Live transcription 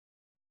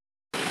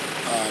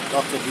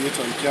Dr.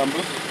 Dayton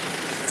Campbell,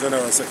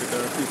 General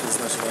Secretary of People's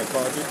National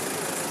Party,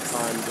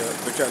 and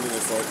the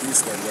candidate for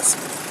Eastern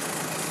Westmoreland.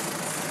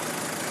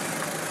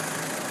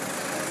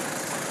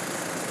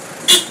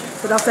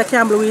 So Dr.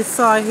 Campbell, we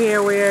saw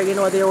here where,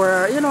 there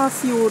were, a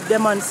few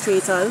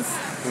demonstrators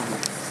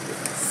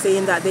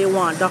saying that they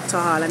want Dr.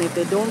 Hall, and if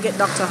they don't get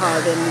Dr.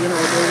 Hall, then, they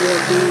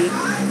will be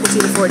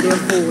putting for their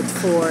vote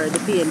for the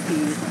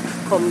PNP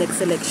come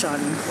next election.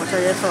 What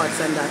are your thoughts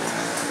on that?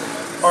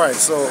 All right,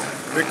 so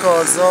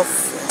because of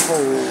how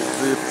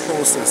the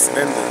process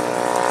ended,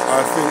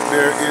 I think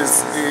there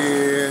is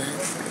a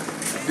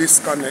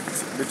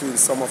disconnect between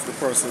some of the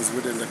persons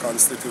within the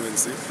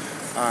constituency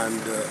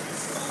and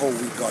how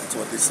we got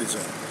to a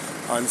decision.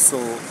 And so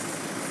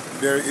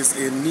there is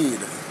a need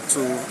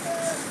to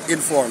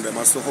inform them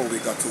as to how we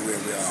got to where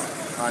we are.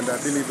 And I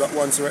believe that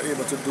once we're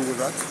able to do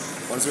that,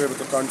 once we're able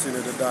to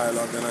continue the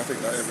dialogue, then I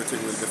think that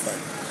everything will be fine.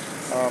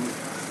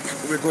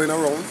 We're going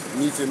around,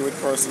 meeting with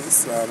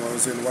persons. I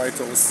was in White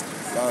House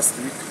last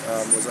week,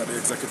 was at the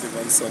executive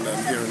on Sunday.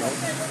 I'm here now,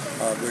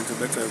 going to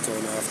Dayton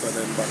after,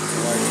 then back to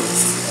White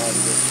House, and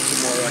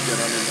tomorrow again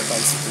I'm in the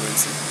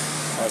constituency.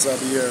 So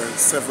I'll be here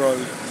several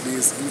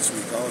days each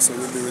week. I also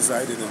will be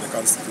residing in the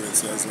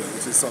constituency as well,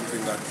 which is something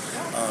that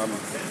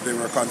they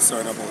were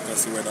concerned about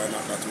as to whether or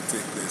not that would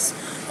take place.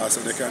 So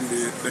they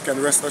can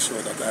rest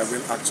assured that I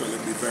will actually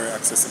be very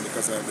accessible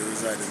because I'll be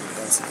residing in the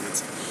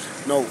constituency.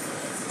 Now,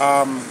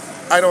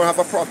 I don't have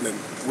a problem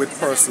with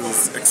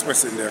persons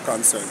expressing their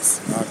concerns.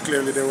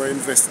 Clearly they were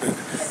invested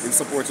in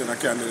supporting a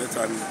candidate,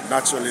 and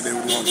naturally they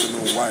would want to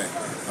know why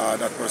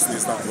that person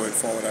is not going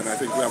forward, and I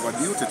think we have a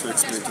duty to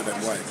explain to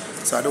them why.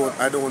 So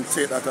I don't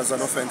take that as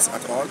an offense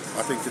at all.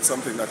 I think it's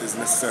something that is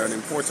necessary and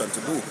important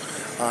to do,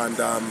 and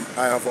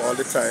I have all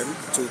the time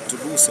to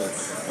do so.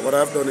 What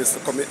I've done is to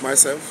commit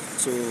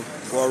myself to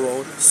go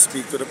around,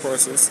 speak to the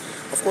persons.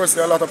 Of course,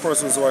 there are a lot of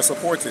persons who are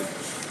supporting.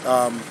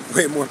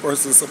 Way more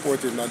persons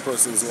supporting than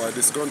persons who are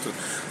disgruntled.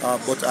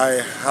 But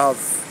I have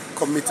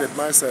committed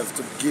myself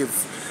to give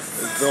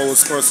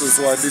those persons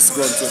who are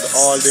disgruntled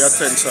all the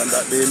attention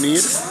that they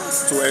need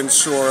to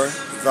ensure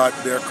that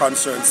their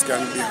concerns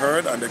can be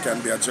heard and they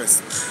can be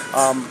addressed.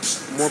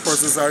 More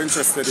persons are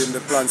interested in the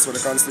plans for the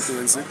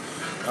constituency.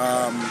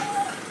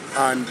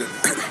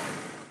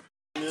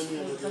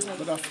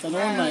 Good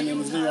afternoon, my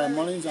name is Leroy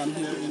Mullins. I'm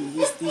here in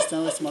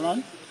Eastern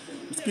Westmoreland.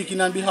 I'm speaking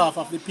on behalf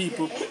of the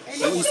people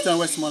of Eastern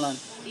Westmoreland.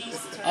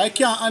 I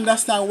can't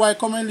understand why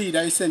common leader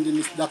is sending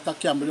this Dr.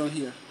 Campbell down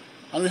here.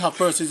 And we have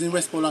persons in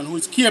Westmoreland who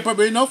is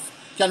capable enough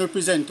can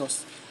represent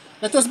us.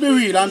 Let us be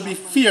real and be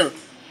fair.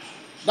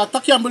 Dr.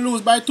 Campbell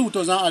lose by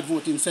 2,000 odd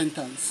voting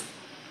sentence.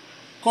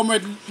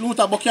 Comrade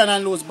Luther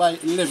Buchanan lose by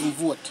 11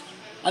 votes.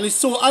 And it's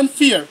so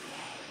unfair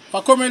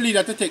for common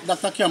leader to take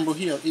Dr. Campbell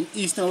here in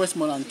Eastern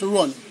Westmoreland to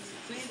run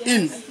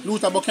in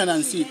Luther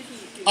Buchanan's seat.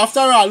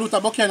 After all, Luther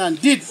Buchanan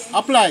did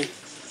apply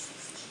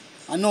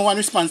and no one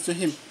responds to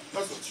him.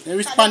 They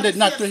responded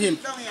not to him.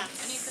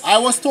 I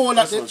was told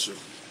that the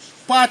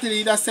party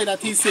leader said that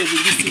he saved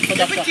this seat for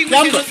Dr.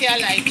 Campbell.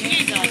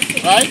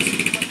 Right?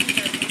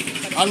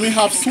 And we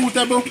have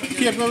suitable,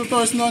 capable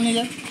person on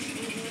here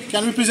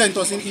can represent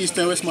us in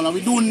Eastern Westmoreland.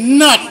 We do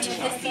not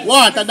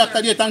want a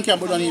Dr. Dayton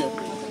Campbell on here.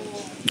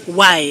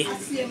 Why?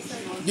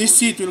 This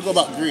seat will go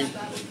back green.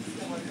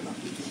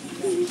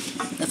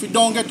 If we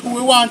don't get who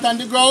we want on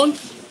the ground,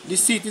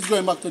 this seat is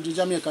going back to the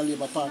Jamaica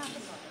Labour Party.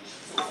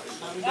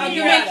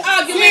 Argument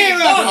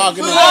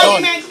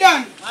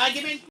done.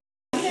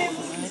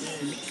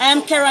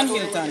 I'm Karen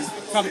Hilton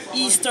from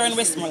Eastern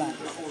Westmoreland.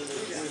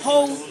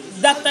 How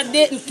Dr.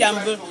 Dayton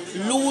Campbell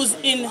lose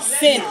in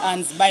St.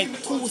 Anne's by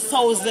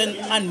 2,000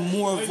 and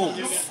more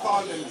votes.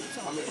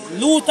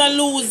 Luther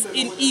lose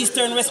in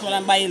Eastern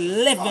Westmoreland by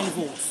 11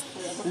 votes.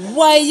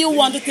 Why you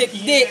want to take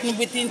Dayton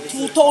within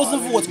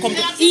 2,000 votes come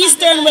to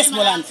Eastern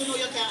Westmoreland?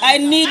 I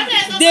need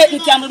Dayton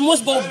Campbell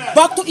must go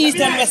back to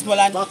Eastern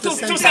Westmoreland to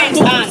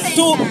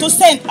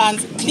St.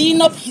 Anne's,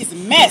 clean up his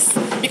mess,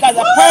 because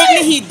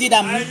apparently he did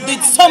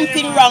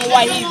something wrong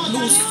why he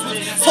lose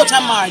such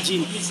a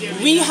margin.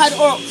 We had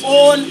our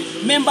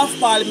own member of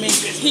parliament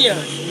here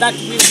that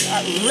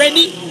are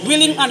ready,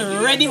 willing and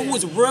ready, who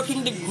is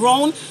working the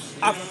ground.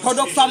 A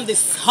product from the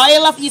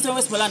soil of Eastern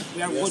Westmoreland,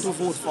 we are going to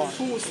vote for.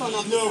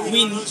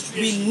 We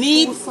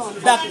need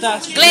Dr.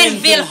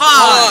 Glenville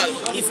Hall.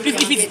 If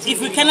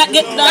we cannot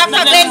get Dr.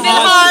 Glenville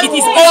Hall, it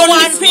is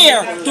only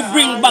fair to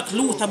bring back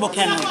Luther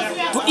Buchanan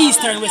to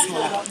Eastern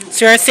Westmoreland.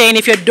 So you're saying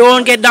if you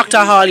don't get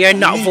Dr. Hall, you're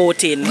not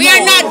voting? We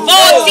are not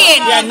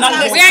voting. We are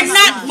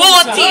not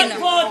voting.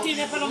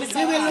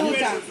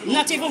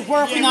 Not even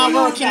working our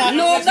working.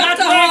 No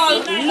Dr.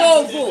 Hall,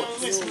 no vote.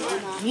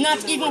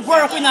 Not even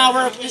working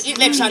our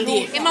election day.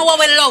 What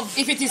we love.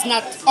 If it is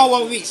not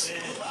our wish.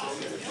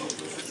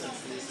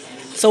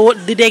 So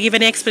did they give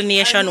any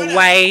explanation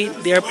why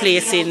they're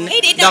placing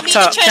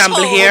Dr.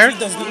 Campbell here? It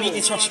doesn't meet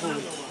the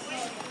threshold.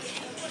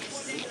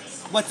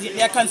 but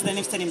they are considering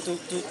extending him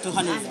to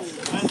Hanover.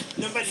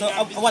 So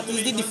what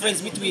is the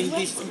difference between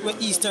this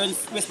Eastern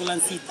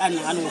Westmoreland seat and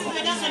Hanover?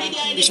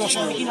 The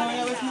social.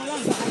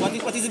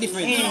 What is the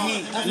difference?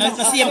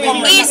 The same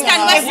Comrades.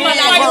 Eastern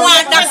Westmoreland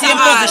want Dr. Same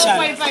Hall. position.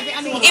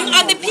 Him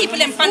and the people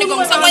in front of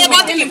him. So what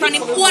about him from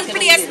his own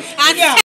place and